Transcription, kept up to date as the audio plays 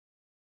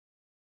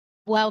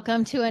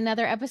Welcome to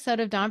another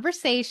episode of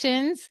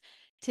Dawnversations.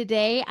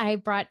 Today, I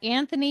brought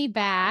Anthony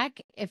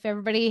back. If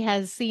everybody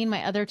has seen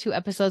my other two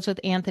episodes with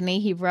Anthony,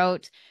 he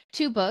wrote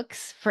two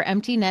books for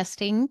empty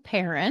nesting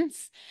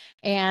parents.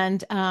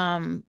 And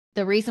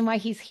the reason why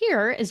he's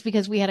here is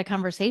because we had a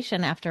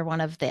conversation after one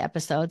of the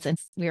episodes, and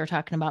we were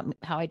talking about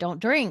how I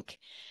don't drink.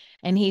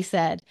 And he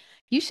said,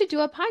 you should do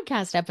a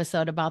podcast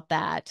episode about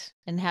that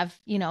and have,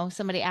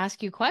 somebody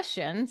ask you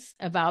questions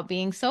about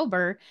being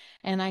sober.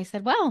 And I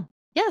said, well,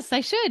 yes,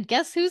 I should.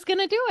 Guess who's going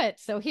to do it?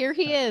 So here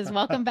he is.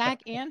 Welcome back,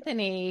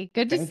 Anthony.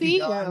 Good to Thank see you,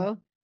 Dawn. you.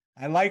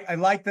 I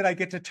like that I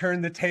get to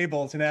turn the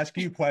tables and ask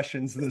you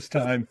questions this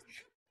time.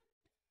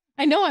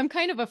 I know I'm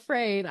kind of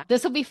afraid.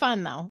 This will be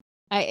fun though.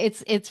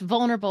 It's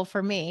vulnerable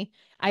for me.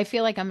 I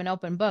feel like I'm an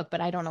open book, but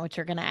I don't know what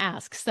you're going to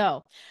ask.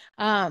 So,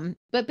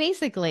 but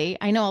basically,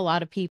 I know a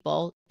lot of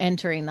people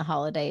entering the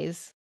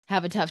holidays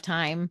have a tough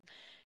time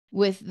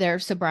with their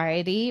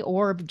sobriety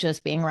or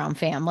just being around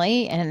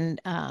family.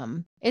 And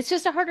it's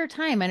just a harder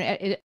time. And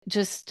it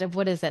just,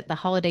 what is it? The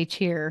holiday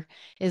cheer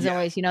is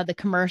always, the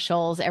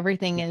commercials,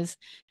 everything is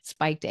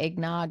spiked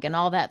eggnog and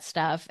all that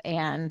stuff.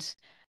 And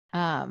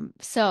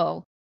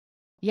so,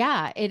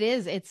 yeah, it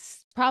is.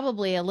 It's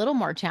probably a little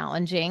more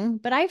challenging,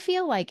 but I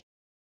feel like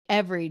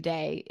every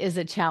day is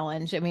a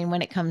challenge. I mean,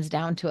 when it comes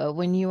down to it,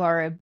 when you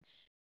are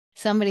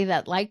somebody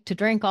that like to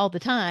drink all the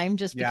time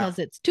just because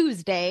it's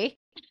Tuesday.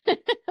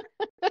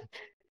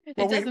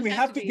 Well, we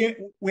have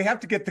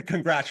to get the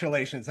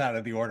congratulations out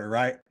of the order,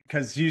 right?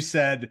 Because you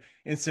said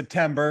in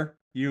September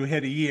you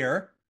hit a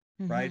year,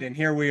 right? And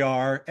here we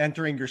are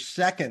entering your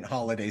second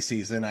holiday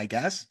season, I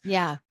guess.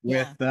 Yeah.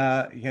 With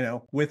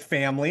with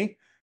family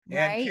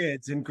and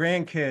kids and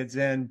grandkids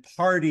and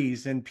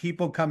parties and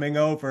people coming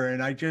over.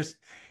 And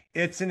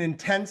it's an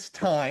intense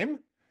time.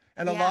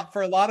 And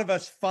for a lot of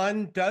us,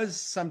 fun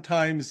does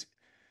sometimes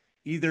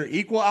either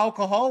equal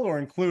alcohol or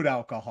include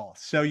alcohol.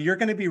 So you're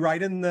going to be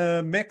right in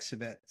the mix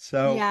of it.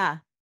 So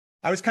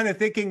I was kind of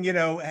thinking,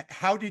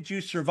 how did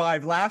you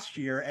survive last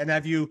year? And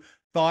have you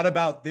thought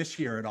about this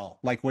year at all?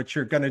 Like what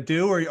you're going to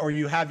do, or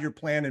you have your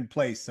plan in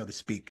place, so to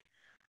speak?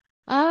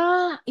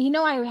 I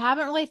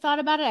haven't really thought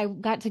about it. I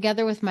got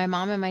together with my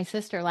mom and my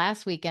sister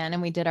last weekend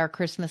and we did our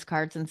Christmas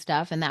cards and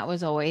stuff. And that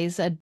was always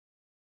a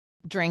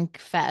drink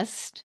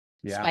fest,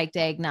 spiked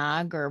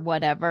eggnog or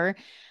whatever.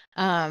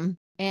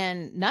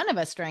 And none of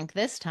us drank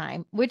this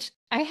time, which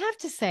I have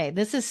to say,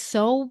 this is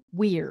so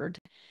weird.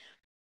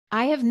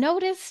 I have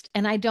noticed,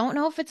 and I don't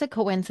know if it's a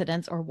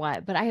coincidence or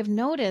what, but I have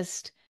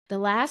noticed the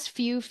last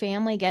few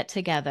family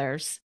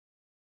get-togethers,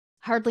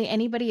 hardly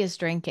anybody is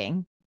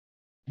drinking.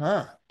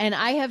 And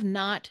I have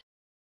not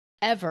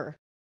ever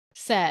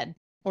said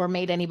or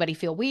made anybody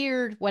feel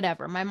weird,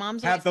 whatever. My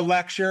mom's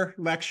lectured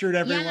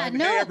everyone.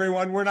 Hey,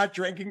 everyone, we're not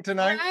drinking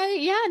tonight.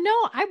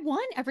 I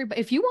want everybody.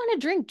 If you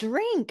want to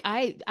drink.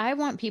 I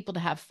want people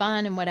to have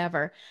fun and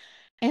whatever.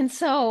 And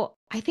so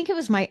I think I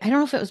don't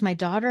know if it was my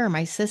daughter or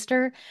my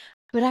sister,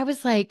 but I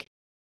was like,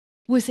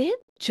 was it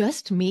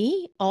just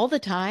me all the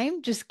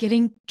time, just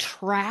getting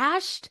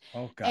trashed?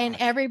 Oh, gosh. And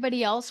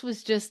everybody else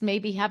was just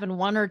maybe having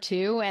one or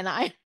two. And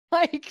I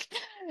like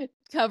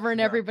covering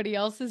everybody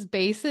else's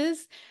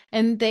bases.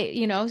 And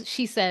they,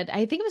 she said,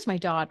 I think it was my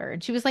daughter.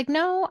 And she was like,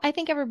 no, I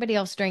think everybody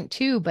else drank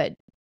too, but,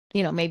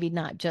 maybe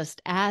not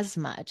just as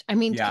much. I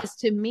mean, because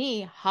to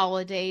me,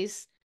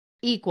 holidays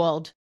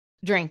equaled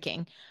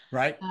drinking.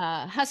 Right.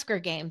 Husker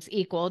games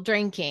equal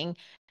drinking.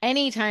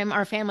 Anytime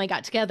our family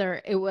got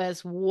together, it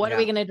was, what are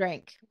we going to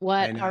drink?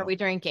 What are we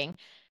drinking?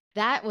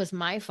 That was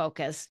my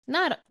focus.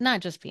 Not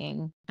just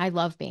I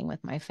love being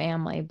with my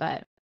family,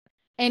 but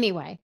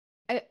anyway,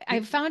 I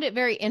found it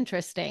very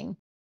interesting.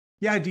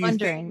 Yeah. Do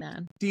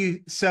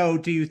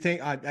you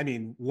think, I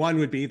mean, one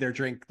would be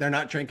they're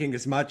not drinking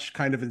as much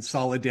kind of in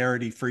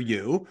solidarity for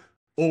you,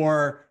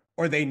 or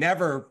they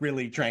never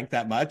really drank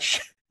that much.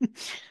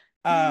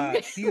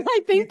 I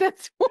think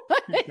that's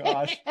what.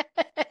 Gosh.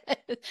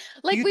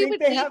 Like do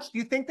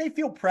you think they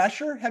feel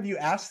pressure? Have you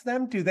asked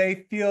them? Do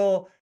they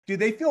feel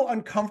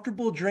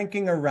uncomfortable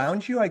drinking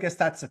around you? I guess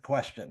that's a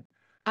question.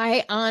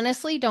 I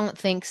honestly don't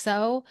think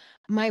so.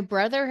 My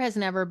brother has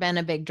never been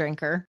a big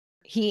drinker.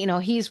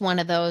 He's one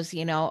of those,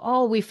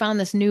 oh, we found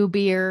this new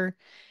beer.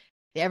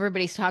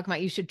 Everybody's talking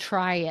about, you should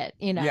try it,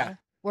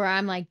 where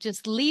I'm like,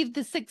 just leave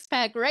the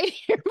 6-pack right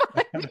here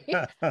by me.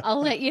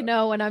 I'll let you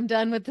know when I'm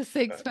done with the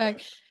 6-pack.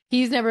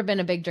 He's never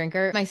been a big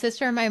drinker. My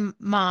sister and my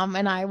mom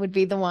and I would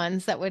be the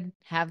ones that would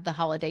have the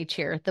holiday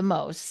cheer the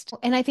most.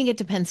 And I think it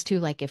depends too,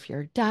 like if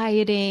you're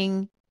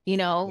dieting,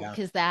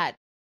 because that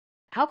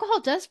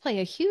alcohol does play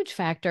a huge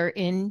factor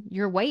in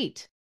your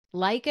weight,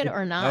 like it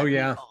or not. Oh,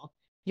 yeah.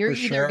 You're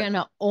either going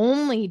to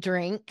only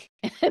drink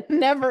and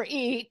never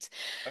eat,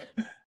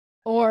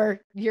 or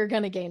you're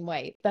going to gain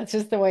weight. That's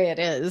just the way it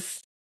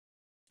is.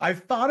 I've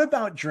thought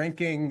about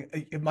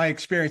drinking, my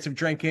experience of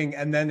drinking,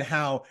 and then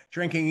how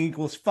drinking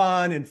equals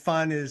fun, and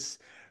fun is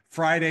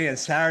Friday and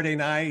Saturday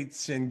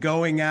nights and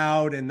going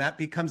out, and that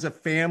becomes a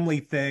family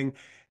thing.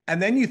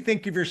 And then you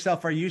think of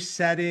yourself, are you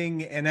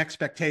setting an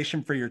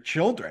expectation for your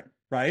children,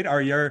 right?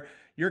 Are your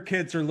your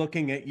kids are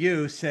looking at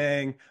you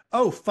saying,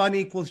 oh, fun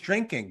equals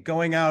drinking.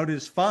 Going out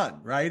is fun,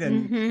 right?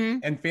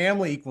 And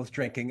family equals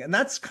drinking. And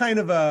that's kind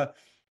of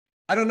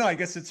I don't know, I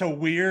guess it's a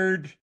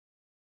weird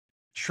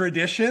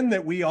tradition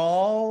that we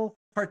all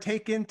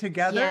partake in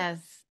together.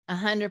 Yes,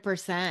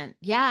 100%.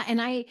 Yeah.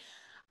 And I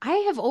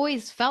have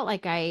always felt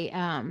like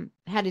I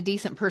had a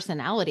decent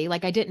personality.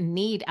 Like I didn't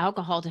need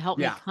alcohol to help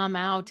me come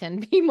out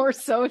and be more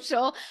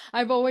social.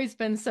 I've always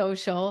been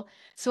social.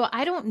 So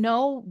I don't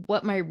know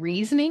what my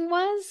reasoning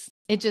was.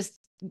 It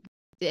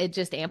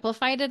just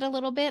amplified it a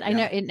little bit. I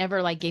know it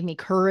never like gave me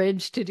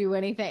courage to do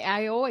anything.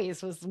 I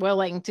always was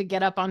willing to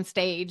get up on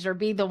stage or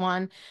be the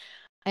one.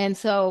 And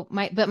so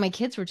but my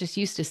kids were just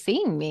used to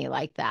seeing me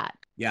like that.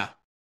 Yeah.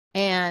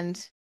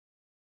 And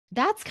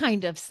that's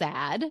kind of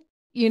sad,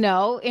 in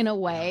a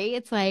way.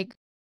 It's like,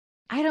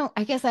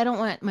 I guess I don't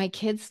want my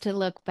kids to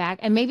look back,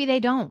 and maybe they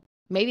don't.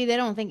 Maybe they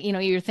don't think,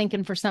 you're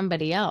thinking for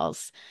somebody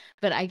else.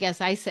 But I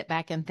guess I sit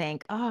back and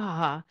think,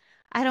 I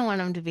don't want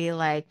them to be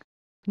like,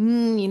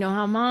 you know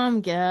how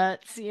mom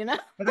gets,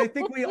 But I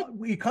think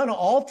we kind of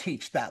all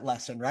teach that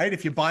lesson, right?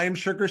 If you buy them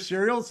sugar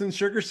cereals, then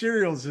sugar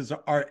cereals is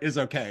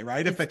okay,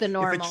 right? If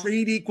a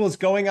treat equals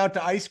going out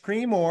to ice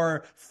cream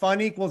or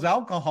fun equals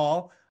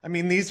alcohol, I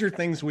mean, these are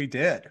things we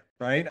did,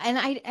 right? And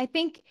I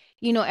think,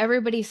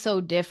 everybody's so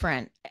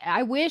different.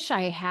 I wish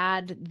I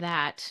had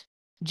that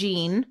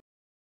gene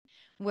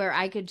where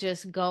I could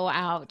just go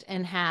out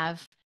and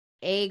have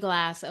a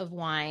glass of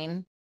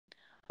wine,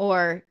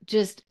 or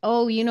just,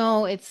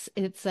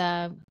 it's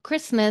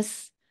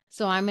Christmas,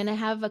 so I'm going to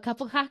have a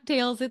couple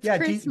cocktails. It's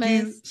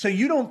Christmas. So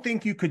you don't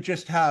think you could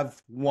just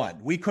have one?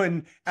 We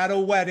couldn't, at a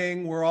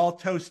wedding, we're all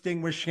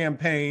toasting with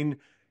champagne.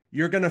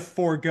 You're going to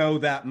forego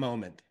that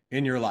moment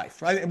in your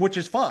life, right? Which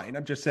is fine.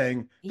 I'm just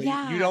saying,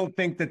 you don't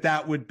think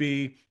that would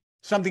be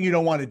something you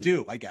don't want to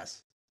do, I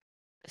guess.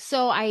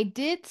 So I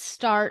did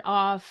start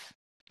off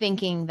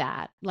thinking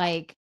that,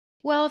 like,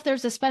 well, if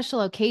there's a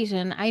special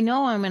occasion, I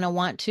know I'm going to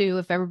want to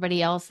if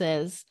everybody else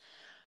is.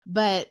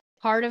 But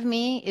part of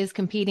me is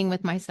competing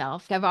with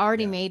myself. I've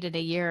already made it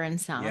a year and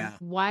some. Yeah.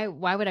 Why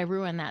would I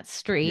ruin that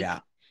streak? Yeah.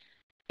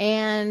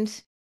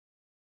 And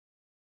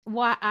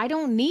why I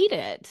don't need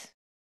it.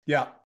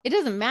 Yeah. It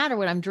doesn't matter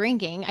what I'm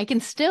drinking. I can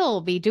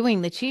still be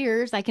doing the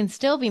cheers. I can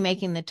still be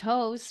making the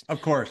toast.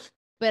 Of course.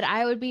 But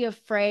I would be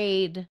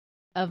afraid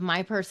of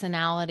my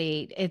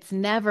personality. It's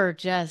never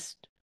just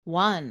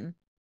one.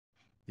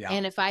 Yeah.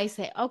 And if I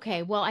say,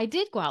 okay, well, I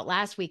did go out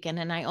last weekend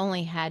and I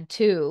only had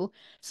 2.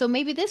 So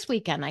maybe this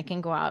weekend I can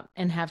go out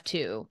and have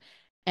 2.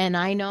 And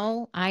I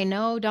know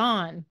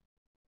Dawn.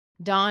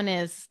 Dawn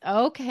is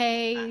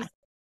okay.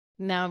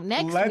 Now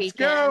next Let's weekend.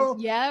 Go.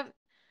 Yep.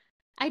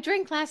 I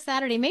drank last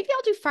Saturday. Maybe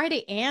I'll do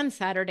Friday and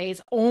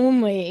Saturdays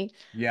only.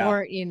 Yeah.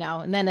 Or,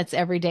 and then it's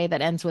every day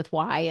that ends with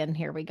Y, and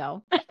here we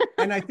go.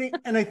 and I think,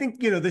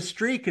 the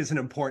streak is an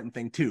important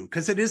thing too,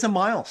 because it is a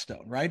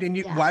milestone, right? And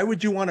why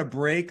would you want to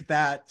break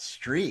that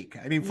streak?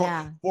 I mean,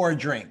 for a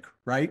drink,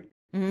 right?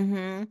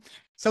 Mm-hmm.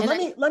 So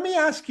let me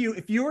ask you,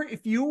 if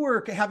you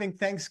were having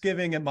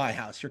Thanksgiving at my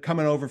house, you're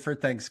coming over for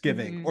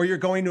Thanksgiving, or you're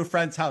going to a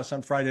friend's house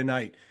on Friday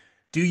night,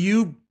 do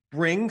you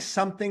bring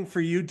something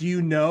for you? Do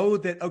you know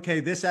that, okay,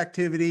 this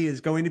activity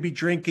is going to be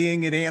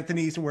drinking at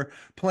Anthony's and we're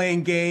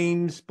playing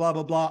games, blah,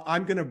 blah, blah.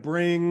 I'm going to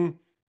bring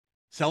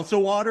seltzer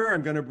water.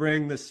 I'm going to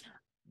bring this,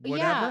 whatever.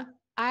 Yeah,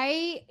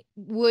 I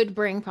would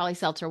bring probably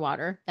seltzer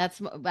water.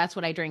 That's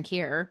what I drink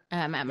here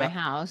at my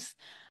house.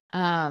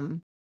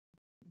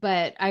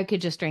 But I could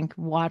just drink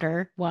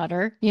water,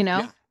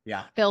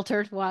 Yeah.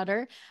 Filtered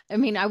water. I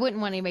mean, I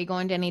wouldn't want anybody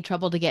going to any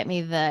trouble to get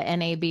me the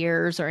NA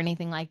beers or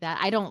anything like that.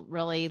 I don't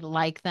really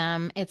like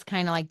them. It's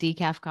kind of like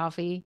decaf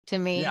coffee to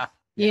me. Yeah.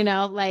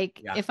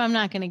 If I'm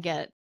not going to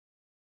get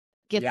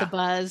the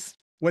buzz,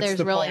 what's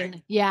the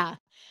point? Yeah.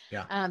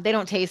 They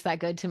don't taste that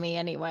good to me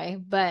anyway.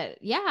 But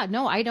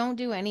no, I don't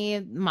do any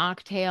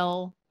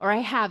mocktail, or I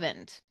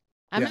haven't.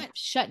 I'm not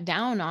shut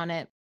down on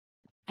it.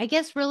 I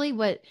guess really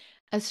what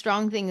a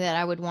strong thing that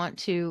I would want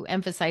to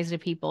emphasize to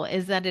people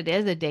is that it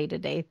is a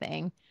day-to-day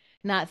thing,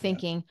 not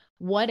thinking,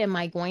 what am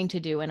I going to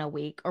do in a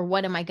week, or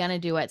what am I going to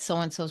do at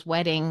so-and-so's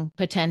wedding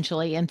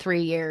potentially in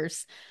 3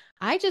 years?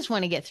 I just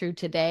want to get through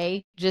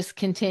today, just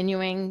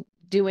continuing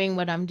doing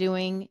what I'm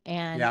doing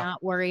and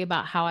not worry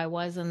about how I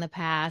was in the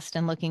past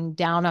and looking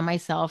down on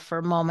myself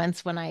for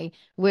moments when I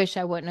wish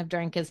I wouldn't have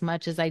drank as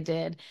much as I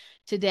did.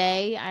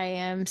 Today, I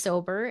am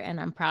sober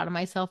and I'm proud of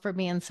myself for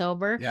being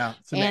sober. Yeah,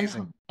 it's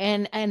amazing.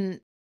 And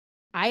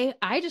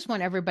I just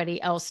want everybody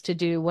else to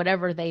do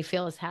whatever they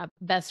feel is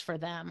best for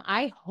them.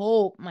 I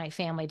hope my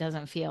family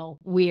doesn't feel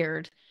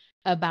weird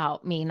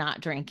about me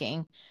not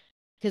drinking,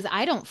 because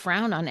I don't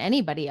frown on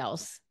anybody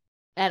else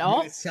at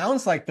all. It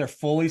sounds like they're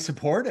fully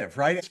supportive,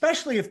 right?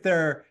 Especially if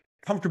they're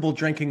comfortable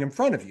drinking in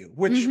front of you,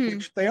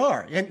 which they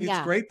are. And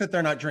it's great that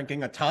they're not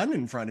drinking a ton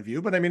in front of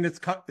you, but I mean, it's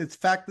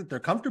fact that they're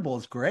comfortable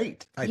is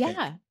great, I think.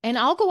 And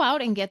I'll go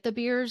out and get the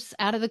beers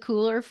out of the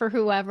cooler for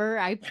whoever.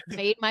 I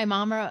made my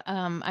mama,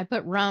 I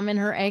put rum in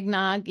her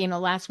eggnog,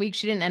 last week.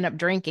 She didn't end up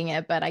drinking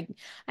it, but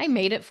I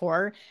made it for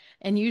her.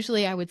 And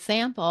usually I would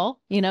sample,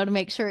 to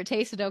make sure it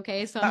tasted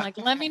okay. So I'm like,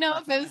 let me know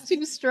if it was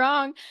too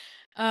strong.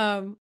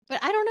 But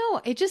I don't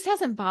know. It just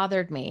hasn't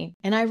bothered me.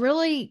 And I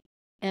really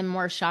am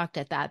more shocked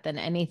at that than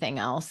anything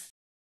else,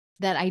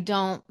 that I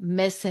don't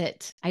miss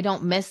it. I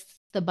don't miss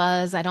the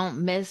buzz. I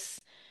don't miss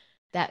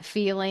that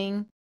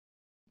feeling.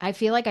 I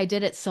feel like I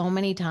did it so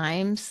many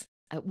times.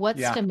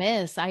 What's to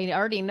miss? I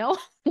already know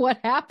what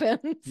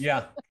happens.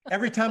 Yeah.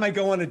 Every time I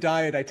go on a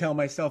diet, I tell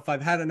myself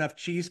I've had enough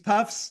cheese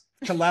puffs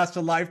to last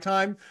a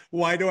lifetime.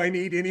 Why do I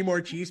need any more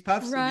cheese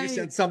puffs? Right. And you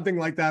said something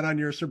like that on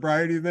your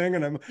sobriety thing.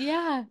 And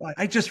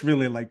I just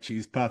really like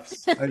cheese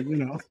puffs,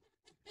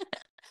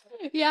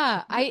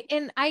 Yeah.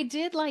 I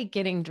did like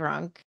getting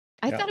drunk.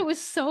 I thought it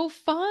was so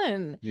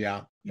fun.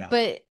 Yeah.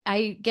 But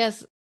I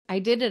guess I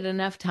did it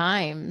enough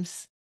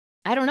times.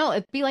 I don't know.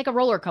 It'd be like a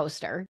roller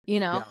coaster,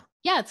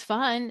 Yeah, it's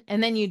fun.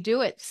 And then you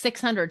do it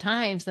 600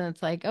 times and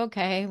it's like,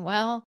 okay,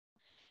 well.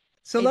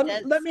 So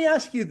let me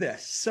ask you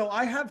this. So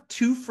I have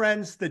two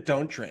friends that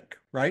don't drink,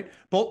 right?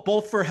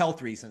 Both for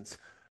health reasons.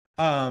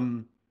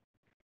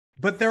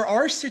 But there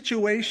are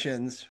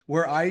situations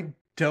where I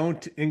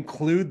don't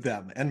include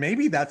them. And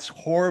maybe that's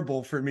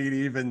horrible for me to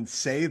even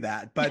say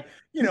that. But,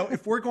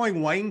 if we're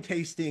going wine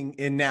tasting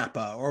in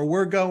Napa, or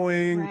we're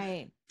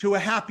going to a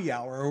happy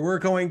hour, or we're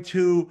going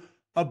to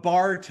a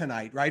bar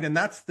tonight, right? And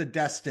that's the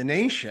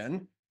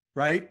destination,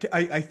 right?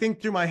 I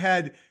think through my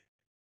head,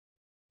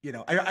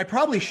 I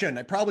probably shouldn't.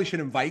 I probably should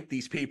invite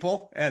these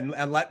people and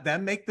let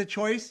them make the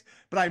choice,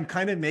 but I'm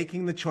kind of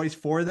making the choice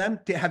for them.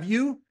 Have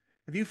you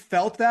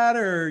felt that,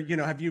 or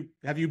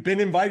have you been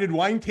invited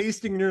wine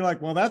tasting and you're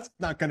like, well, that's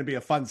not going to be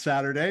a fun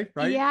Saturday,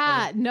 right?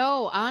 Yeah,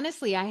 no,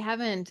 honestly, I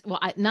haven't. Well,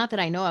 not that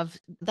I know of.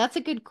 That's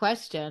a good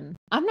question.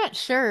 I'm not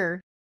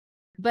sure,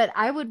 but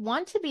I would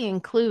want to be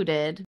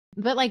included.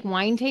 But like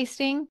wine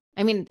tasting,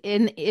 I mean,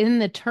 in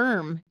the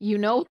term,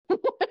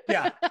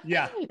 Yeah.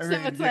 So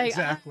it's like,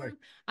 exactly.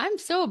 I'm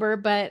sober,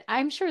 but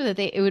I'm sure that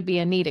it would be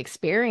a neat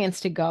experience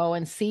to go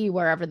and see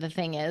wherever the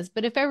thing is.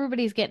 But if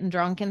everybody's getting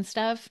drunk and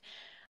stuff,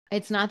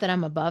 it's not that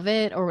I'm above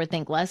it or would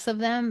think less of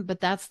them,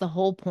 but that's the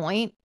whole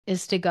point,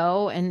 is to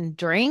go and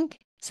drink.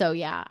 So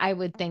yeah, I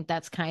would think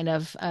that's kind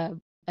of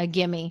a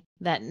gimme,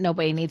 that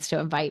nobody needs to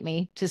invite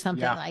me to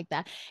something like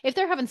that. If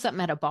they're having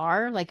something at a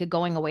bar, like a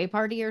going away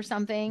party or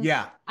something,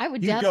 I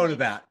would definitely go to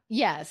that.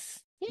 Yes,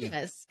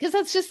 because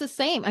that's just the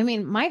same. I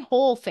mean, my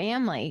whole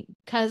family,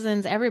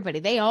 cousins,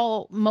 everybody,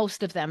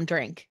 most of them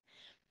drink.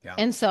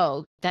 And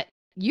so that,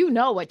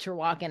 what you're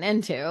walking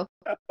into.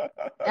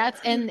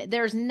 And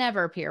there's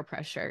never peer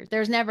pressure.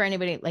 There's never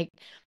anybody like,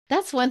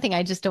 that's one thing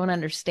I just don't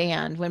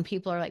understand, when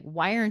people are like,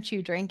 why aren't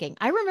you drinking?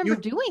 I remember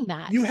doing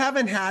that. You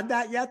haven't had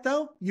that yet,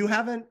 though?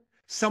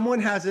 Someone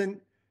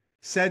hasn't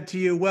said to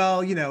you,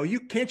 well,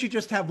 can't you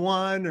just have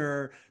one,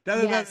 or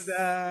da da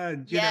da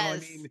da. I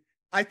mean,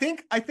 I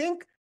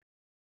think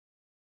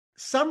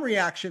some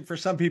reaction for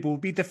some people would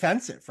be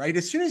defensive, right?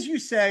 As soon as you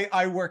say,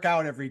 I work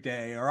out every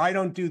day, or I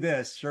don't do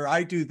this, or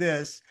I do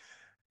this,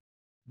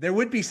 there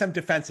would be some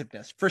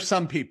defensiveness for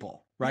some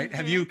people, right?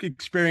 Have you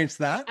experienced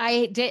that?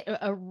 I did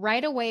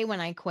right away when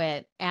I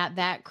quit at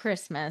that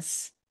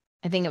Christmas.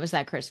 I think it was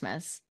that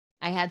Christmas.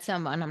 I had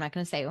someone, I'm not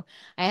going to say,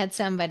 I had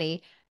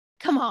somebody,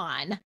 come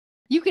on,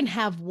 you can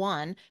have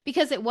one,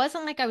 because it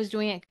wasn't like I was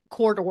doing it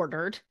court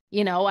ordered.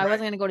 I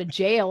wasn't going to go to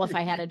jail if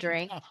I had a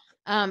drink.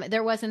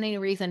 There wasn't any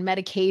reason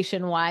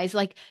medication wise,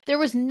 like there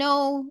was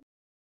no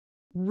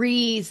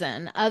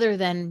reason other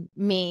than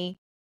me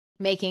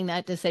making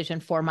that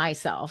decision for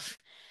myself.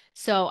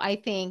 So I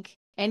think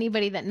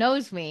anybody that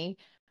knows me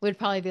would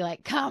probably be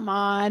like, come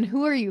on,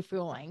 who are you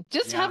fooling?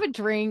 Just have a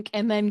drink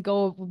and then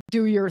go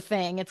do your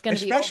thing. It's going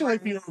to be, especially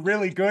if you were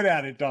really good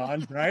at it,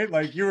 Dawn, right?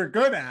 Like you were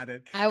good at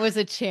it. I was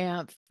a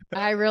champ.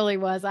 I really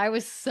was. I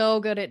was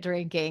so good at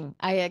drinking.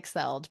 I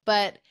excelled.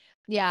 But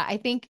yeah, I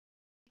think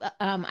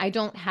I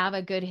don't have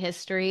a good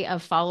history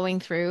of following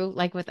through,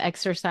 like with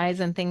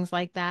exercise and things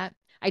like that.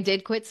 I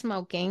did quit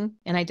smoking,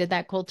 and I did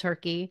that cold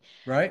turkey.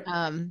 Right.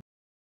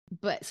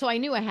 But so I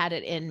knew I had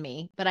it in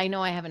me, but I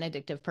know I have an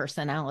addictive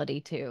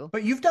personality too.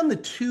 But you've done the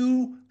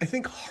two, I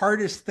think,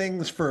 hardest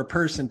things for a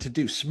person to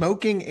do,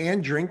 smoking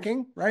and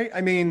drinking, right?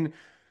 I mean,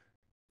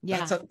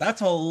 that's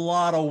a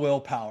lot of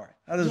willpower.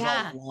 That is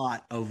a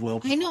lot of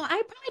willpower. I know. I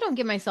probably don't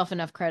give myself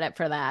enough credit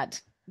for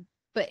that,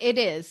 but it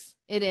is.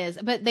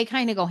 But they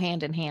kind of go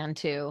hand in hand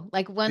too.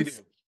 Like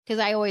once, because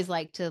I always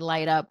like to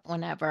light up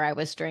whenever I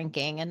was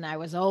drinking, and I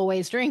was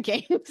always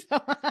drinking. So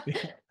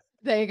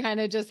they kind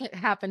of just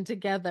happened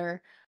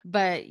together.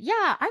 But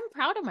yeah, I'm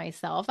proud of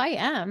myself. I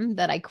am,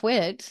 that I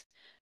quit.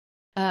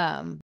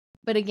 But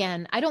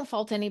again, I don't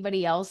fault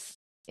anybody else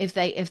if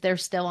they're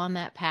still on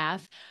that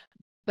path.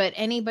 But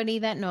anybody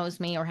that knows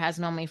me or has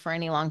known me for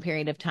any long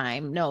period of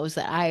time knows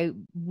that I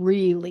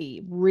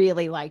really,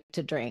 really like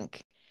to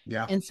drink.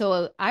 Yeah. And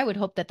so I would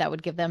hope that that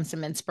would give them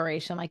some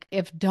inspiration. Like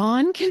if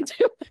Dawn can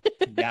do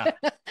Yeah.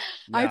 it,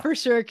 I Yeah. for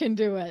sure can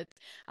do it.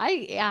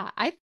 Yeah,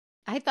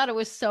 I thought it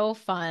was so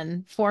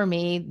fun for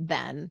me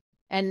then.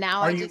 And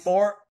now I just,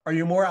 Are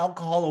you more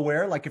alcohol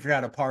aware? Like if you're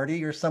at a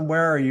party or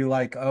somewhere, are you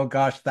like, oh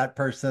gosh, that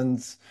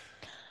person's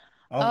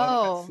oh, what a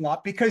oh,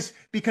 slop? Because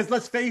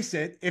let's face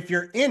it, if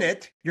you're in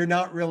it, you're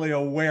not really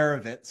aware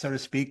of it, so to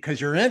speak,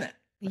 because you're in it.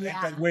 Right? But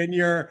yeah. when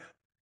you're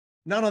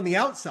not on the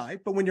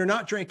outside, but when you're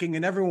not drinking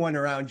and everyone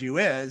around you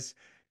is,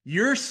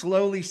 you're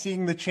slowly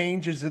seeing the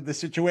changes of the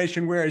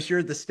situation, whereas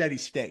you're the steady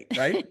state,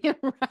 right?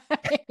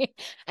 Right.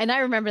 And I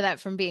remember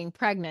that from being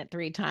pregnant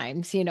 3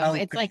 times, Oh,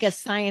 it's like a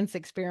science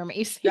experiment.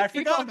 You yeah, see I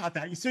forgot people. about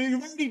that. So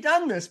you've already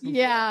done this before,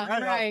 Yeah,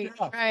 right? Oh, right,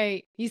 yeah.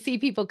 right. You see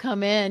people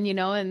come in,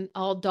 and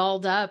all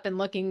dolled up and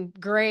looking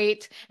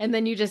great. And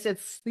then you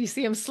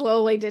see them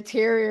slowly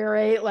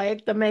deteriorate,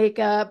 like the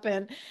makeup.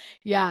 And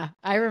yeah,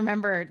 I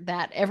remember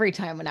that every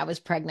time when I was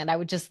pregnant, I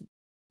would just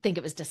think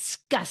it was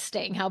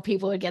disgusting how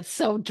people would get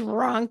so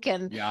drunk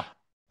and Yeah.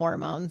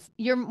 hormones.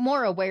 You're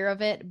more aware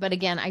of it. But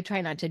again, I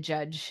try not to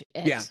judge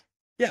Yeah. it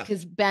Yeah.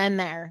 because been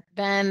there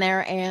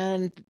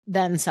and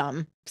then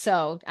some.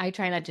 So I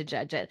try not to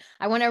judge it.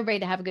 I want everybody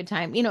to have a good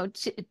time,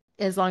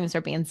 as long as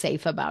they're being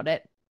safe about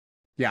it.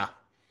 Yeah.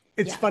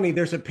 It's Yeah. funny.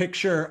 There's a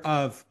picture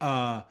of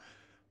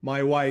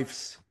my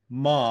wife's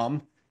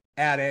mom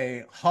at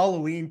a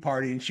Halloween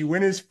party, and she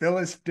went as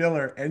Phyllis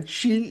Diller, and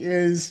she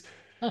is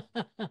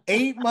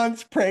 8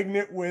 months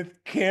pregnant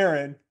with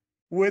Karen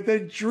with a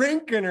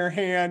drink in her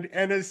hand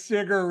and a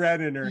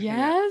cigarette in her hand,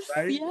 Yes,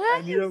 right? And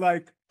yes. you're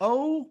like,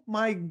 oh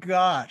my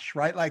gosh,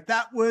 right? Like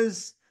that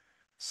was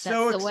That's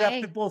so the way.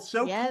 acceptable, so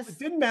cool. It Yes.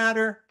 didn't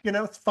matter,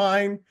 it's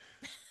fine.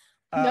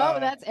 No, Uh,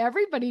 that's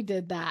everybody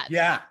did that.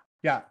 yeah,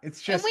 yeah.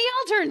 It's And we just,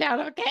 all turned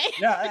out okay.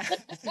 yeah,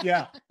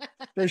 yeah,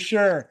 for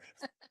sure.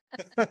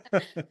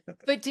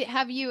 But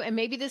have you, and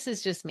maybe this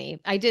is just me.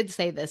 I did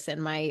say this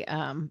in my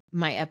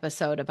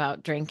episode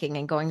about drinking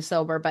and going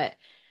sober, but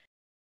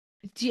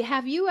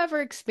have you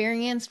ever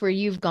experienced where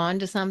you've gone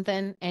to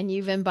something and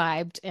you've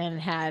imbibed and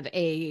had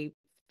a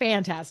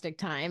fantastic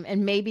time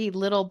and maybe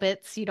little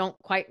bits you don't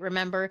quite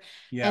remember,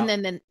 and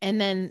Yeah.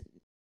 then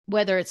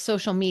whether it's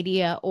social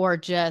media or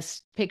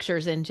just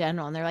pictures in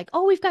general, and they're like,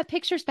 "Oh, we've got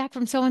pictures back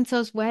from so and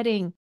so's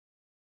wedding."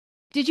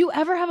 Did you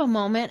ever have a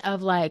moment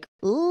of like,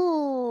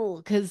 "Ooh,"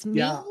 because me,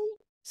 Yeah.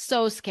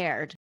 so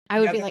scared. I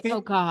would Yeah. be like,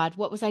 "Oh God,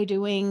 what was I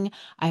doing?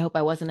 I hope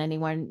I wasn't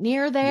anywhere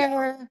near Yeah.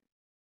 there."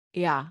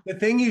 Yeah. The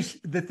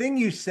thing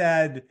you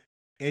said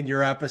in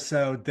your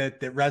episode that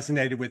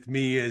resonated with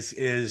me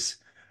is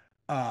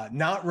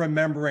not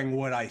remembering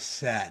what I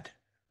said,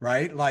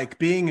 right? Like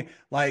being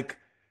like,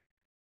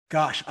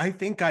 gosh, I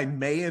think I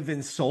may have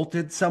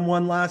insulted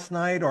someone last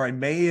night, or I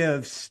may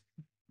have,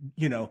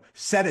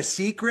 said a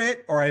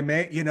secret, or I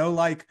may,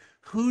 like,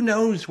 who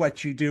knows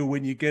what you do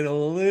when you get a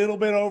little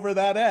bit over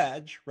that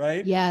edge,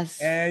 right? Yes.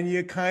 And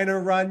you kind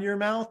of run your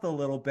mouth a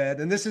little bit.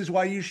 And this is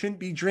why you shouldn't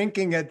be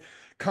drinking at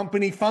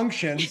company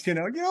functions, my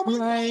boss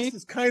Right.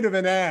 is kind of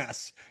an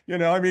ass,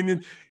 I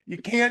mean, you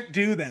can't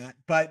do that.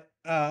 But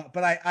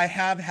I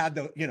have had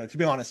to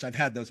be honest, I've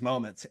had those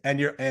moments, and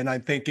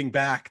I'm thinking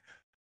back,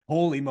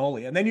 holy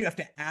moly. And then you have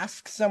to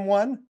ask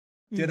someone,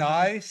 did Mhm.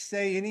 I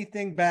say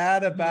anything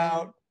bad Yeah.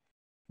 about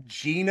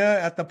Gina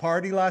at the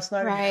party last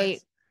night? I mean,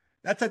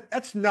 Right.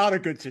 that's not a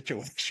good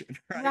situation,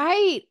 right?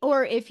 Right.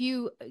 Or if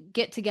you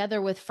get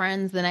together with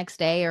friends the next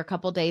day or a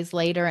couple days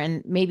later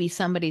and maybe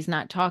somebody's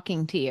not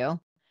talking to you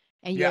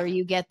and Yeah.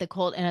 you get the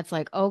cold and it's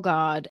like, "Oh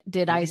God,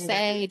 did What I did I do?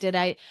 say, did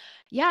I?"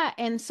 Yeah.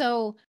 And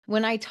so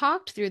when I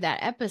talked through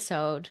that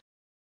episode,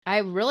 I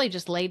really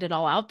just laid it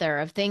all out there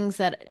of things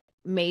that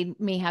made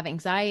me have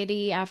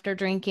anxiety after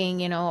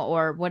drinking,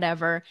 or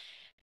whatever.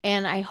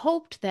 And I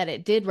hoped that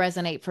it did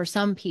resonate for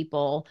some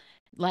people.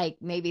 Like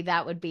maybe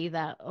that would be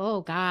the,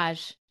 "Oh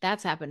gosh,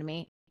 that's happened to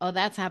me. Oh,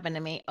 that's happened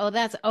to me. Oh,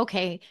 that's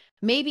okay."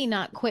 Maybe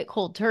not quit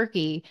cold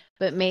turkey,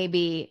 but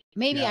maybe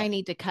Yeah. I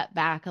need to cut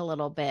back a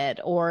little bit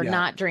or Yeah.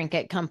 not drink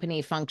at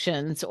company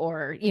functions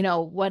or,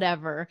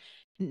 whatever.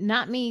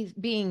 Not me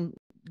being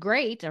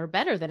great or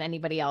better than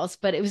anybody else,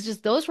 but it was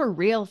just those were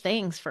real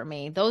things for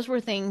me. Those were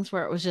things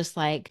where it was just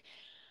like,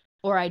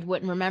 or I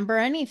wouldn't remember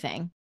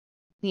anything.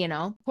 Poor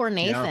Yeah.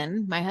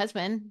 Nathan, my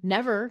husband,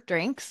 never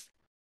drinks.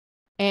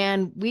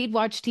 And we'd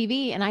watch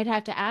TV and I'd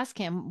have to ask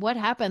him what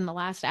happened the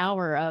last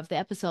hour of the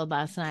episode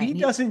last night. He And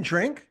he, doesn't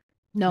drink,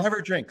 no,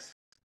 never drinks.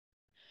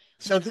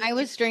 So when I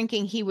was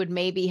drinking, he would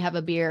maybe have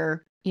a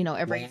beer,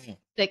 every wow.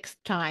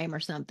 sixth time or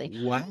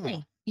something.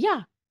 Wow.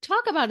 Yeah.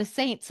 Talk about a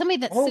saint, somebody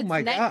that Oh sits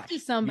my next to gosh. Yeah.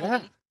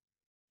 somebody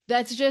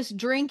that's just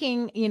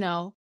drinking,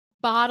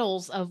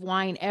 bottles of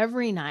wine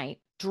every night,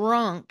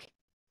 drunk,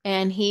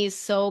 and he's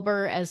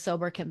sober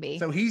can be.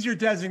 So he's your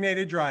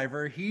designated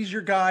driver. He's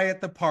your guy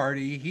at the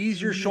party.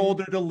 He's your Mhm.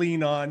 shoulder to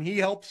lean on. He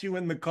helps you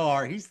in the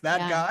car. He's that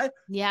Yeah. guy.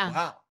 Yeah.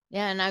 Wow.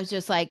 Yeah. And I was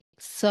just like,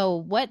 so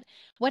what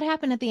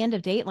happened at the end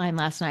of Dateline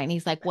last night? And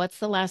he's like, what's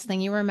the last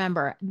thing you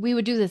remember? We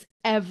would do this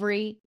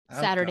every Oh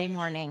Saturday gosh.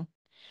 morning.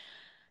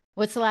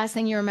 What's the last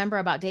thing you remember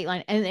about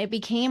Dateline? And it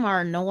became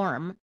our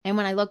norm. And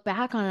when I look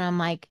back on it, I'm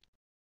like,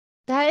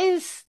 that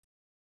is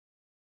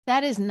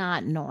that is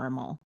not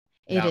normal.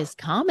 It Yeah. is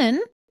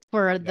common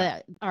for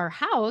Yeah. our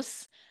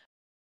house,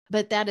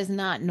 but that is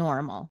not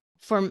normal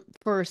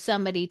for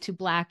somebody to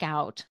black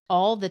out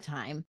all the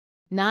time,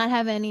 not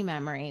have any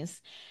memories.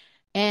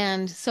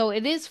 And so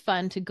it is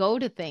fun to go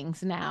to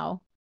things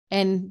now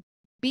and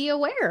be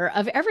aware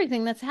of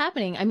everything that's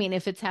happening. I mean,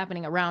 if it's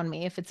happening around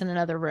me, if it's in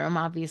another room,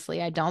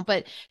 obviously I don't,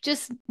 but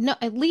just no,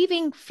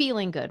 leaving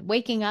feeling good,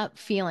 waking up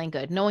feeling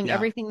good, knowing Yeah.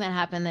 everything that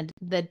happened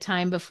the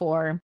time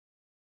before.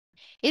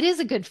 It is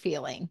a good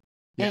feeling.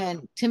 Yeah.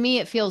 And to me,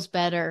 it feels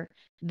better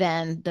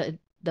than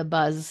the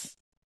buzz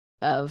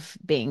of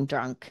being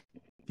drunk.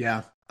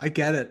 Yeah. I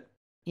get it.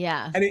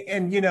 Yeah.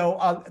 And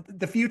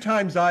the few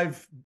times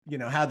I've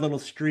had little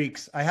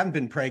streaks, I haven't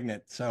been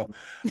pregnant, so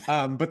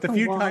but the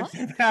few times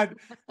What? I've had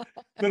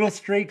little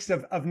streaks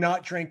of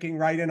not drinking,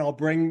 right, and I'll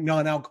bring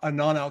a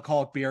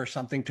non-alcoholic beer or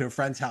something to a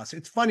friend's house.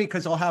 It's funny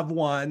because I'll have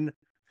one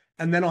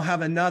and then I'll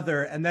have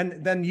another, and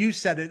then you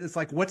said it, it's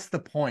like, what's the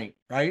point,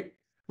 right?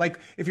 Like,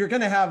 if you're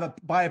going to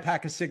buy a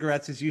pack of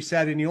cigarettes, as you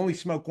said, and you only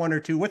smoke one or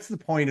two, what's the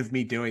point of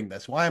me doing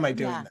this? Why am I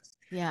doing Yeah. this?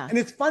 Yeah. And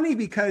it's funny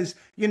because,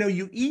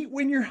 you eat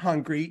when you're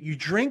hungry, you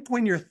drink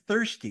when you're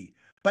thirsty,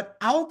 but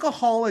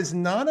alcohol is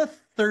not a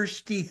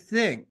thirsty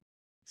thing.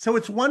 So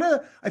it's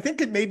I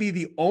think it may be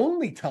the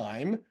only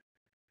time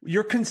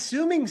you're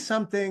consuming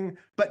something,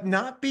 but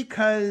not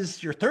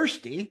because you're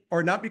thirsty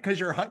or not because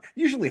you're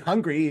usually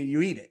hungry,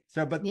 you eat it.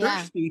 So, but Yeah.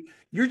 thirsty,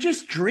 you're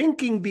just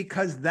drinking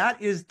because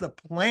that is the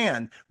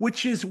plan,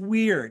 which is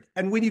weird.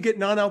 And when you get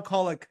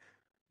non-alcoholic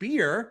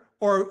beer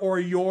or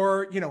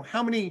your,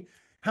 how many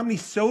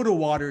soda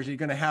waters are you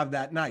going to have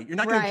that night? You're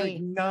not going to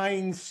drink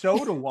Right. 9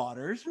 soda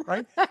waters,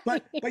 right?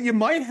 But you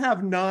might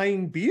have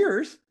 9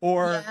 beers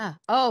or Yeah.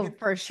 Oh,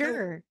 for so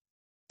sure.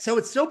 so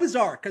it's so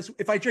bizarre because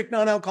if I drink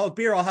non-alcoholic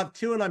beer, I'll have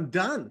two and I'm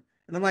done.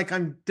 And I'm like,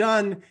 I'm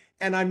done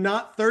and I'm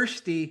not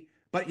thirsty,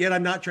 but yet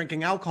I'm not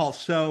drinking alcohol.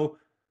 So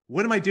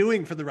what am I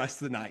doing for the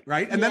rest of the night?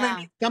 Right. And then I Yeah.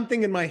 need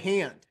something in my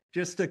hand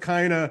just to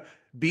kind of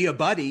be a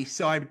buddy.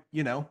 So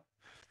Yeah.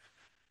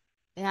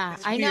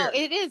 it's I know weird.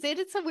 it is. It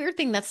is a weird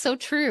thing. That's so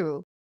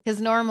true. Because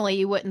normally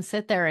you wouldn't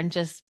sit there and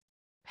just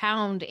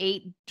pound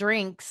 8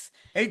 drinks,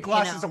 Eight you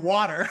glasses of know.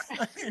 water.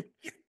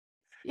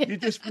 Yeah. You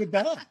just would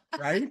not,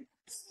 right?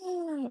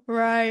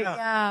 Right. Yeah.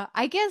 Yeah.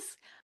 I guess,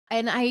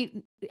 and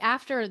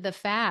after the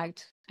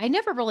fact, I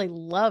never really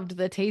loved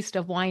the taste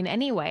of wine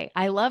anyway.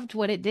 I loved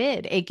what it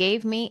did. It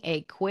gave me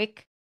a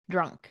quick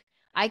drunk.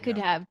 I could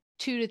Yeah. have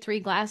 2 to 3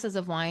 glasses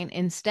of wine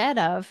instead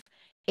of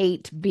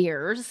 8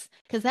 beers,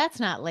 because that's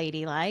not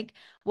ladylike.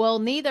 Well,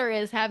 neither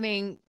is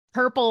having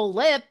purple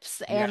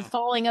lips and Yeah.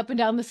 falling up and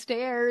down the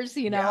stairs,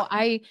 Yeah.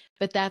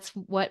 but that's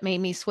what made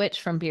me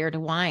switch from beer to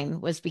wine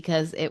was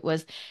because it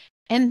was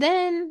and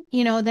then,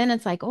 then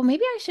it's like, oh,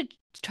 maybe I should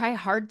try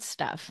hard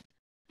stuff.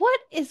 What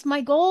is my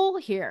goal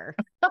here?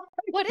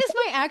 What is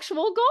my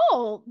actual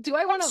goal? Do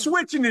I I'm want to?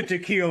 switching to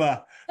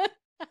tequila.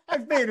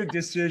 I've made a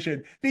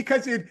decision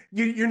because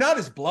you're not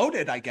as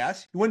bloated, I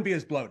guess. You wouldn't be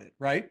as bloated,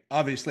 right?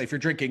 Obviously, if you're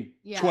drinking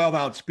Yeah,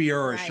 12-ounce beer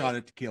or a shot right.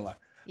 of tequila.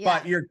 Yeah,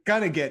 But you're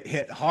gonna get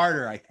hit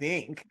harder, I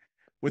think,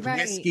 with right.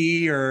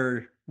 whiskey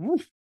or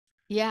woof,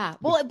 Yeah.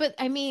 Well, but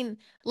I mean,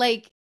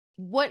 like,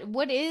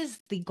 what is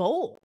the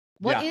goal?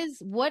 yeah,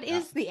 What yeah.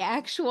 is the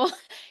actual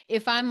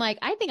if I'm like,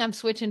 I think I'm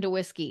switching to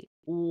whiskey.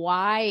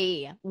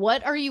 Why?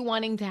 What are you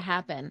wanting to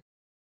happen?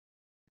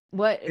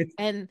 What It's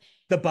and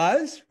the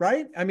buzz,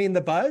 right? I mean,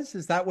 the buzz,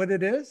 is that what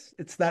it is?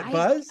 It's that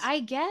buzz?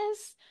 I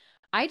guess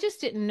I just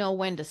didn't know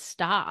when to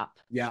stop.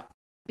 Yeah,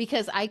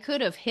 Because I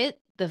could have hit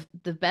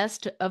the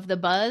best of the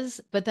buzz,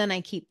 but then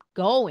I keep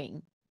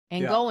going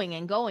and yeah, going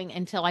and going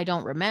until I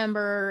don't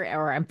remember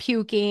or I'm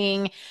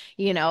puking,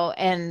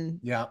 and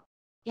yeah.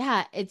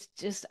 yeah, it's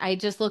just I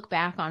just look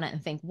back on it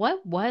and think,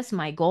 what was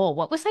my goal?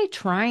 What was I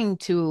trying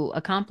to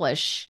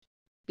accomplish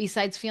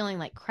besides feeling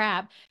like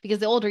crap? Because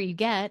the older you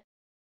get,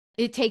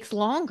 it takes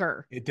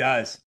longer. It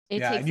does. It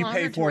Yeah, and takes you pay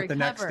longer to for it the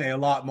next day recover. a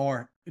lot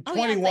more. At Oh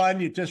yeah, it's like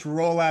 21, you just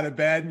roll out of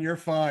bed and you're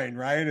fine,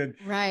 right? And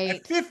at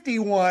right.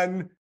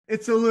 51,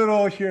 it's a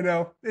little,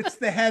 it's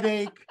the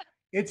headache.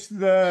 It's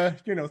the,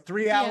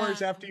 3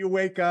 hours Yeah. after you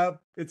wake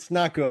up. It's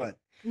not good.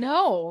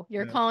 No,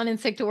 you're Yeah. calling in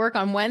sick to work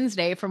on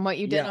Wednesday from what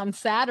you did Yeah. on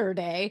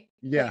Saturday.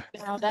 Yeah.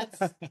 No, that's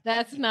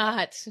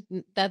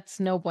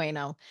no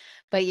bueno.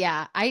 But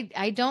yeah,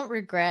 I don't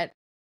regret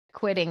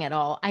quitting at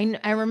all.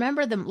 I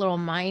remember the little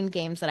mind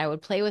games that I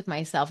would play with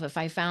myself if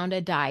I found a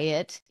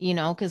diet,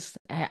 because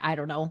I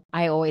don't know.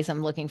 I always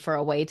am looking for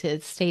a way to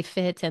stay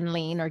fit and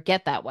lean or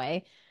get that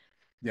way.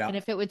 Yeah. And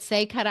if it would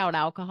say cut out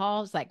alcohol,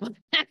 I was like, well,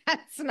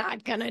 that's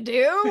not gonna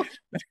do.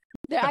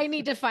 I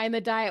need to find the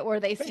diet where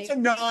they It's say a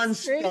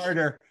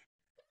non-starter.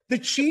 The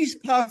cheese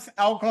puff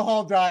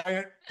alcohol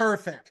diet,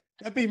 perfect.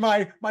 That'd be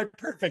my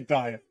perfect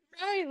diet.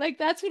 Right. Like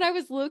that's what I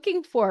was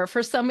looking for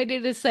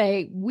somebody to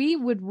say, we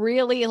would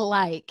really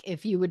like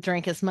if you would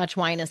drink as much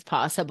wine as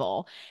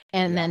possible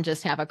and Yeah. then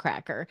just have a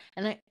cracker.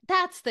 And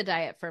that's the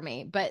diet for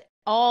me. But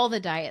all the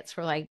diets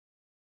were like,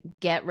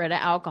 get rid of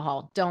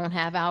alcohol, don't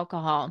have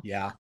alcohol.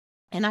 Yeah.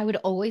 And I would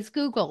always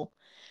Google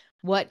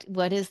what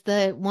is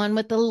the one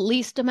with the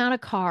least amount of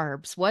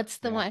carbs? What's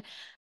the Yeah. one?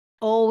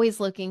 Always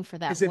looking for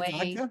that Is it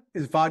way. vodka?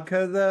 Is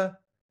vodka the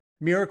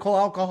miracle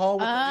alcohol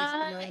with the least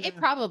amount It of?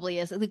 probably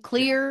is. Yeah. The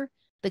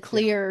Yeah.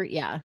 clear,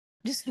 yeah.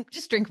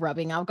 Just drink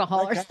rubbing Oh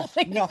alcohol my or gosh.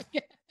 something. No,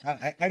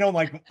 I don't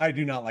like, I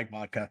do not like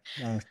vodka.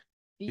 Yeah.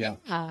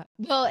 Yeah.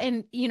 Well,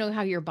 and you know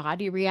how your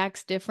body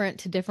reacts different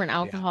to different Yeah.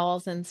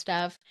 alcohols and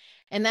stuff.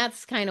 And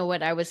that's kind of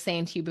what I was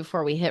saying to you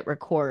before we hit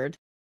record,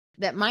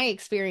 that my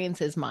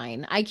experience is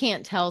mine. I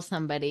can't tell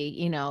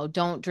somebody,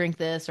 don't drink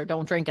this or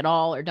don't drink at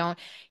all or don't.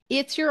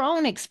 It's your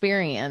own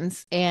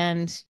experience.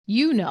 And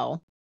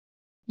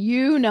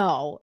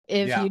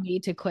if Yeah. you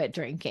need to quit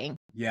drinking.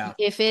 Yeah.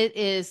 If it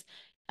is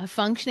a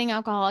functioning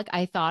alcoholic,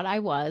 I thought I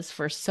was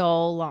for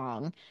so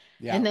long.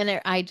 Yeah. And then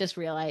I just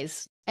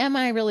realized, am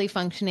I really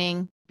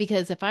functioning?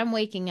 Because if I'm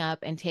waking up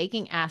and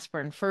taking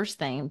aspirin first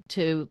thing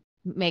to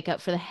make up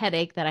for the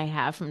headache that I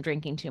have from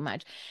drinking too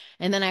much,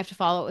 and then I have to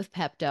follow it with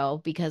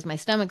Pepto because my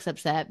stomach's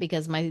upset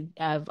because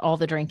of all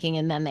the drinking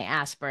and then the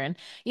aspirin,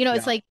 it's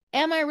Yeah. like,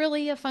 am I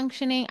really a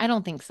functioning? I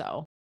don't think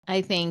so.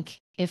 I think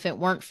if it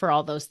weren't for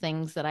all those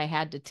things that I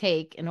had to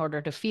take in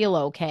order to feel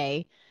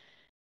okay,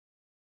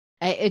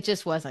 it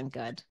just wasn't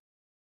good.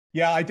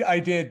 Yeah, I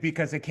did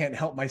because I can't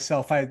help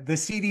myself. The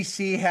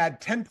CDC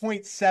had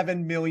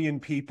 10.7 million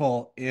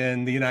people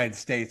in the United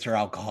States are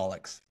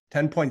alcoholics.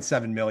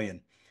 10.7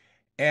 million.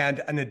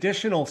 And an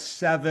additional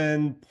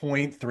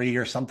 7.3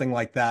 or something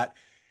like that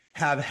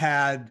have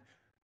had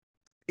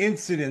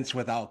incidents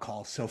with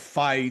alcohol. So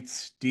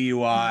fights, Mhm.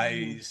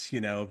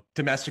 DUIs,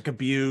 domestic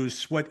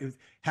abuse, what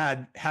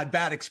had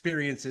bad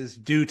experiences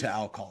due to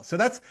alcohol. So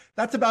that's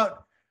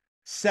about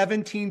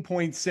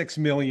 17.6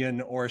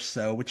 million or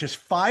so, which is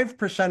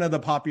 5% of the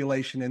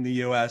population in the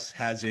US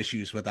has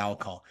issues with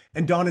alcohol.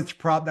 And Dawn,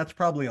 that's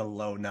probably a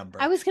low I number.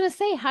 was going to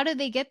say, how did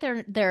they get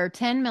their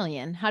 10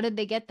 million? How did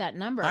they get that I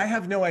number?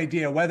 have no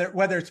idea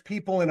whether it's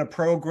people in a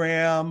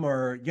program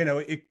or,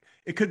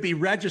 it could be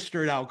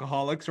registered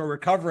alcoholics or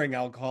recovering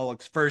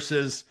alcoholics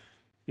versus,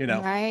 you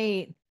know,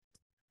 Right.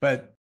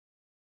 but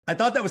I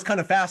thought that was kind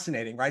of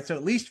fascinating, right? So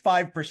at least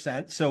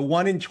 5%. So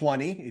 1 in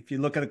 20, if you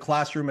look at a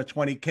classroom of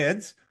 20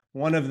 kids,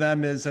 one of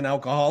them is an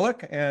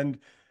alcoholic. And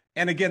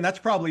again, that's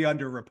probably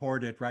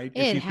underreported, right?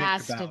 If It you think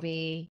has to about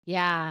be.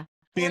 Yeah. Or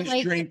binge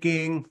like,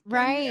 drinking and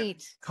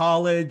right.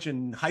 college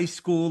and high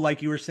school,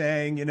 like you were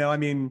saying, I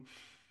mean,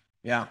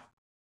 yeah.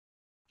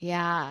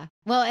 Yeah.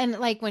 Well, and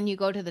like when you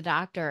go to the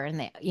doctor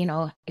and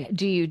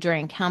do you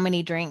drink? How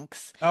many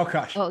drinks? Oh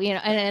gosh. Oh,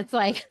 and it's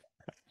like,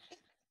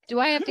 do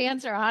I have to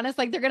answer honest?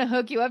 Like they're going to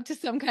hook you up to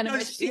some kind of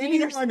Does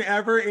machine or anyone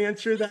ever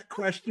answer that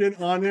question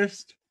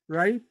honest,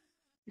 right?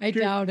 I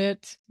doubt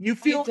it. You I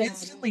feel doubt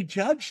instantly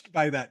judged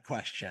by that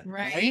question,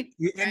 right?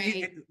 Right. And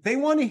Right. they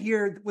want to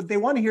hear what they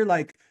want to hear,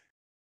 like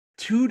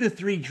 2 to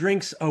 3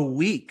 drinks a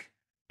week.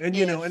 And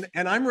If.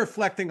 and I'm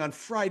reflecting on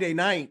Friday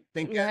night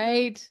thinking,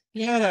 Right.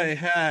 had Yeah. I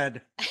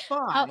had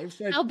How five,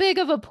 said, how big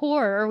of a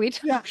pour are we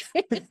yeah,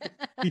 talking?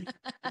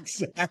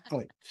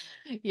 exactly.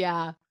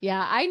 Yeah.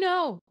 Yeah, I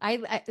know.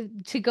 I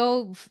to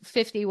go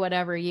 50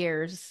 whatever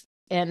years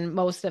and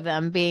most of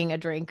them being a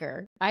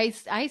drinker. I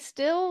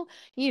still,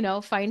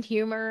 find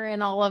humor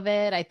in all of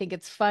it. I think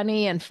it's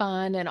funny and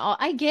fun and all.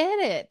 I get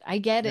it. I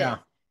get Yeah. it.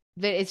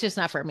 But it's just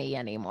not for me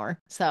anymore.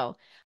 So,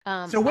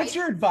 So what's I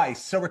your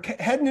advice? So we're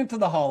heading into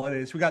the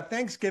holidays. We got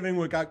Thanksgiving,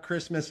 we got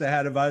Christmas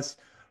ahead of us.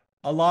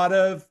 A lot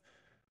of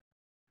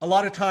a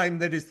lot of time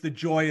that is the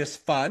joyous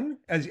fun,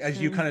 as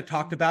you kind of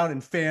talked Mhm. about,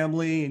 and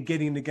family and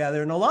getting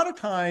together. And a lot of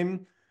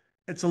time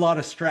it's a lot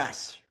of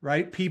stress,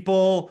 right?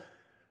 People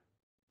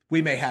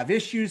we may have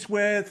issues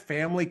with,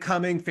 family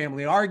coming,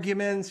 family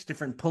arguments,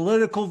 different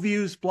political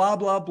views, blah,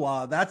 blah,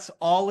 blah. That's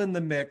all in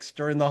the mix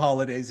during the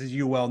holidays, as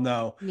you well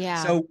know.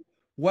 Yeah. So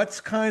what's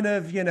kind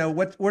of,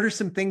 what are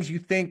some things you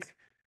think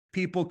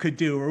people could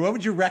do, or what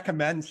would you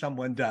recommend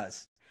someone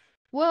does?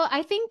 Well,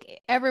 I think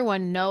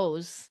everyone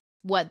knows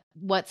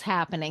what's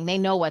happening. They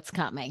know what's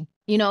coming.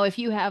 If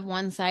you have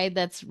one side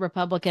that's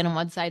Republican and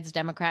one side's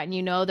Democrat,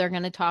 and they're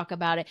going to talk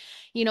about it,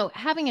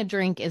 having a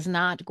drink is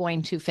not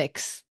going to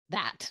fix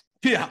that.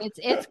 Yeah.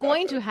 It's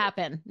going to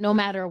happen no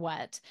matter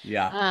what.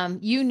 Yeah.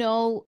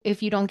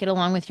 If you don't get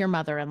along with your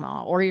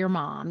mother-in-law or your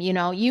mom, you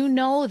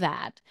know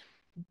that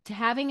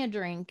having a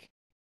drink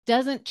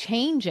doesn't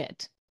change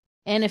it.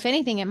 And if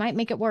anything, it might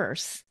make it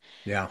worse.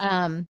 Yeah.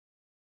 Um,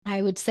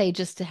 I would say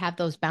just to have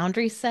those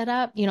boundaries set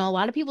up. A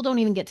lot of people don't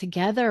even get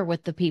together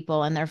with the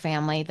people in their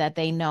family that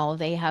they know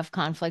they have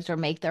conflict or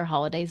make their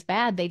holidays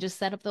bad. They just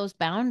set up those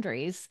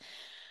boundaries.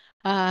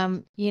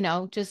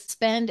 Just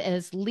spend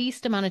as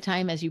least amount of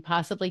time as you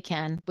possibly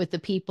can with the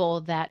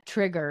people that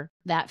trigger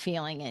that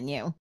feeling in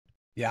you.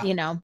 Yeah.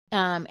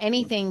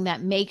 Anything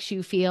that makes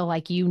you feel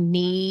like you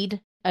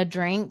need a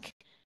drink,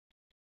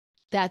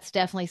 that's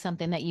definitely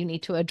something that you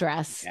need to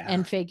address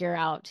and figure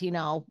out,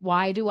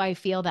 why do I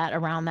feel that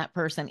around that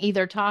person?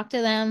 Either talk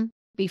to them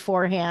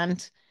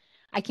beforehand.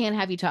 I can't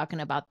have you talking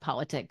about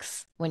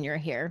politics when you're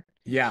here.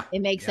 Yeah.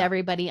 It makes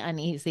everybody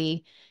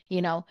uneasy,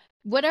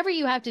 whatever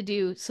you have to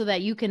do so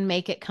that you can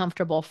make it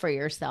comfortable for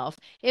yourself.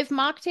 If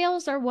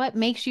mocktails are what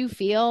makes you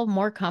feel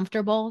more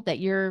comfortable, that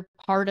you're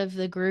part of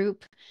the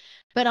group.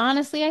 But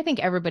honestly, I think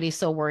everybody's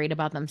so worried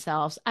about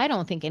themselves. I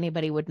don't think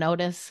anybody would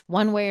notice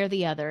one way or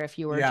the other if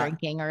you were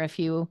drinking or if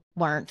you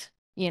weren't,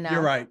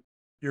 You're right.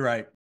 You're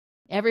right.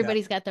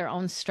 Everybody's got their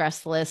own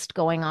stress list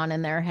going on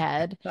in their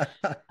head.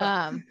 But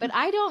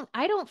I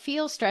don't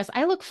feel stressed.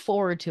 I look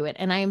forward to it.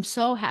 And I am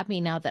so happy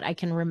now that I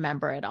can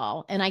remember it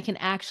all and I can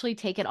actually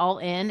take it all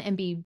in and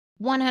be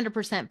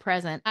 100%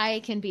 present. I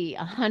can be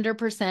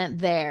 100%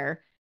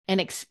 there and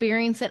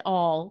experience it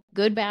all,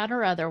 good, bad,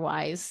 or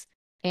otherwise,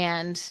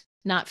 and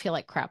not feel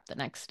like crap the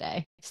next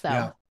day.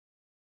 So,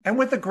 and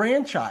with a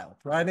grandchild,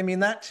 right? I mean,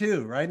 that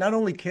too, right? Not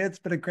only kids,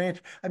 but a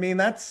grandchild. I mean,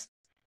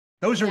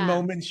 those are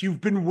moments you've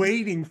been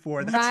waiting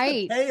for. That's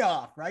the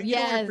payoff, right? Yes.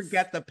 You don't ever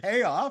forget the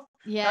payoff.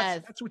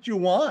 Yes. That's what you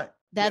want.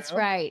 That's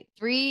right.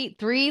 Three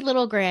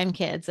little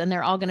grandkids, and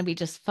they're all going to be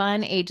just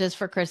fun ages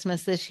for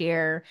Christmas this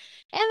year.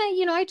 And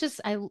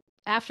I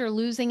after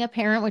losing a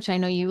parent, which I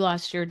know you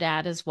lost your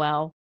dad as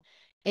well,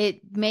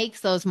 it makes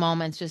those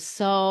moments just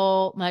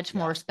so much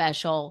more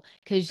special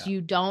because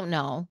you don't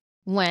know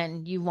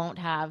when you won't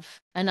have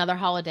another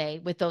holiday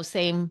with those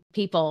same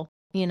people.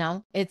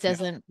 It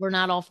doesn't, we're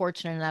not all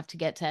fortunate enough to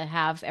get to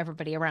have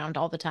everybody around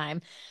all the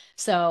time.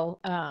 So,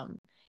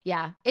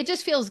 it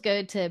just feels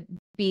good to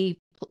be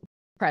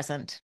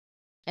present.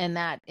 And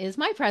that is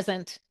my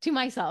present to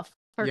myself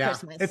for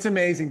Christmas. It's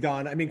amazing,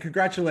 Dawn. I mean,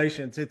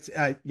 congratulations. It's,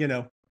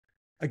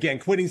 again,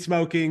 quitting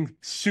smoking,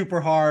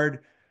 super hard.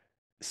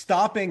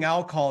 Stopping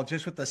alcohol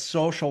just with the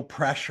social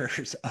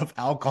pressures of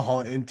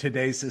alcohol in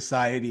today's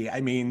society. I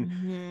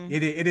mean,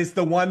 it is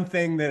the one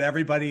thing that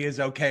everybody is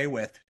okay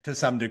with to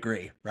some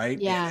degree, right?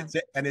 Yeah.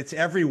 And it's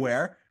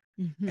everywhere.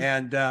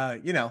 And,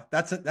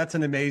 that's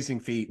an amazing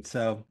feat.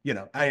 So,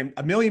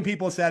 a million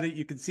people said it.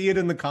 You can see it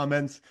in the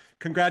comments.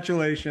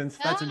 Congratulations.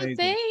 That's amazing.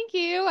 Thank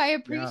you. I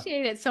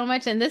appreciate it so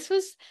much. And this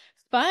was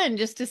fun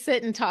just to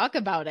sit and talk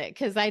about it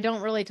because I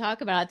don't really talk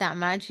about it that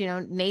much.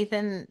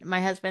 Nathan, my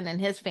husband, and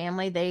his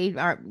family, they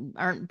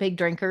aren't big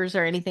drinkers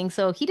or anything.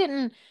 So he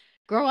didn't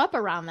grow up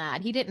around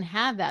that. He didn't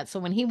have that. So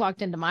when he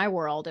walked into my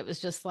world, it was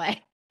just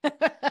like,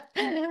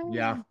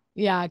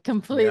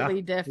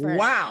 completely different.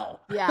 Wow.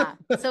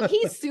 So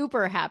he's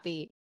super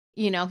happy.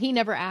 He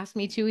never asked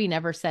me to. He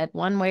never said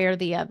one way or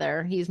the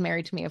other. He's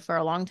married to me for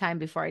a long time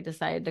before I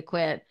decided to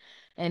quit.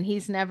 And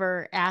he's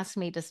never asked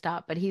me to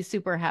stop, but he's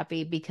super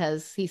happy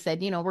because he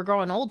said, we're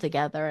growing old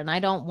together and I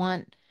don't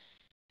want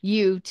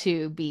you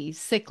to be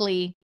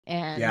sickly.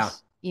 And,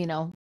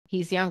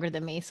 he's younger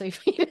than me. So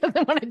he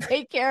doesn't want to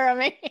take care of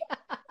me.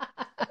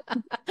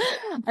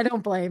 I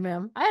don't blame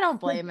him.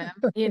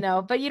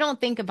 But you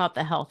don't think about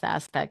the health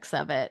aspects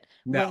of it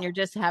when you're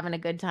just having a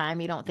good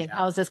time. You don't think,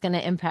 how is this going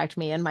to impact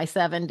me in my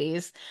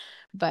 70s?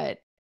 But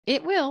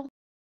it will.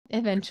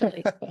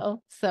 Eventually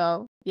will.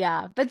 So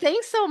but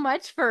thanks so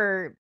much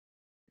for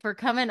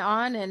coming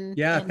on and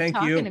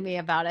talking to me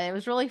about it. It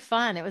was really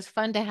fun. It was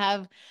fun to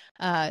have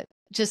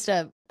just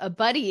a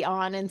buddy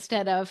on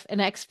instead of an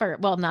expert.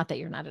 Well, not that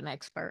you're not an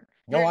expert.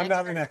 No, I'm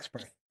not an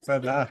expert.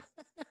 But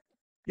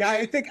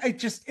I think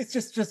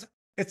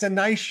it's a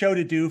nice show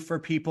to do for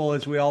people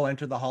as we all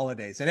enter the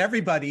holidays. And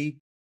everybody,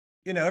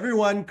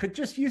 everyone could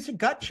just use a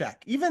gut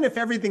check. Even if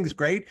everything's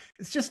great,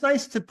 it's just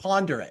nice to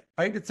ponder it,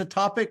 right? It's a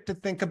topic to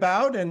think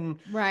about. And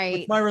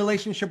with my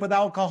relationship with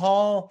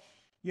alcohol,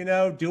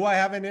 do I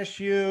have an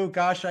issue?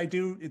 Gosh, I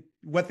do.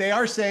 What they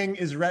are saying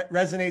is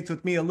resonates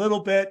with me a little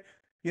bit.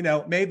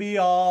 Maybe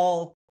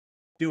I'll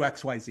do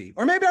X, Y, Z,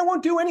 or maybe I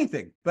won't do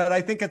anything, but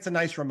I think it's a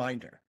nice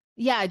reminder.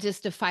 Yeah.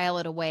 Just to file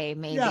it away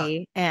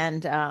maybe.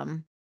 And,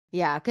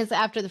 because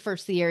after the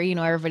first of the year,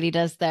 everybody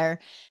does their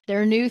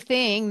new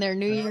thing, their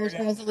New Year's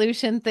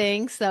resolution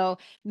thing. So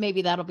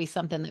maybe that'll be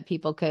something that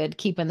people could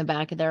keep in the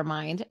back of their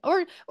mind,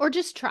 or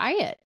just try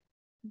it.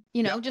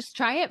 Just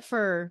try it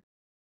for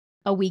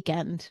a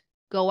weekend.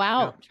 Go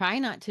out, try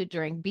not to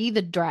drink, be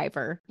the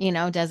driver,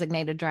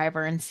 designated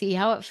driver, and see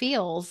how it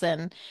feels.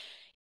 And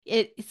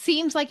it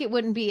seems like it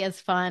wouldn't be as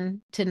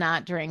fun to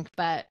not drink,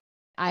 but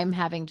I'm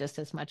having just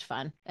as much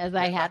fun as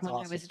I had when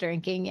I was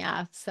drinking.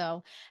 Yeah.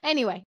 So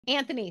anyway,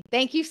 Anthony,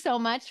 thank you so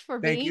much for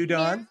being here. Thank you,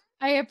 Dawn.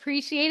 I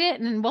appreciate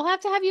it. And we'll have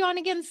to have you on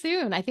again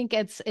soon. I think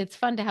it's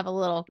fun to have a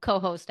little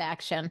co-host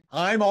action.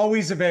 I'm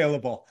always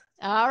available.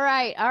 All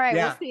right.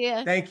 We'll see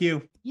you. Thank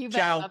you. You bet.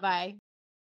 Ciao. Bye-bye.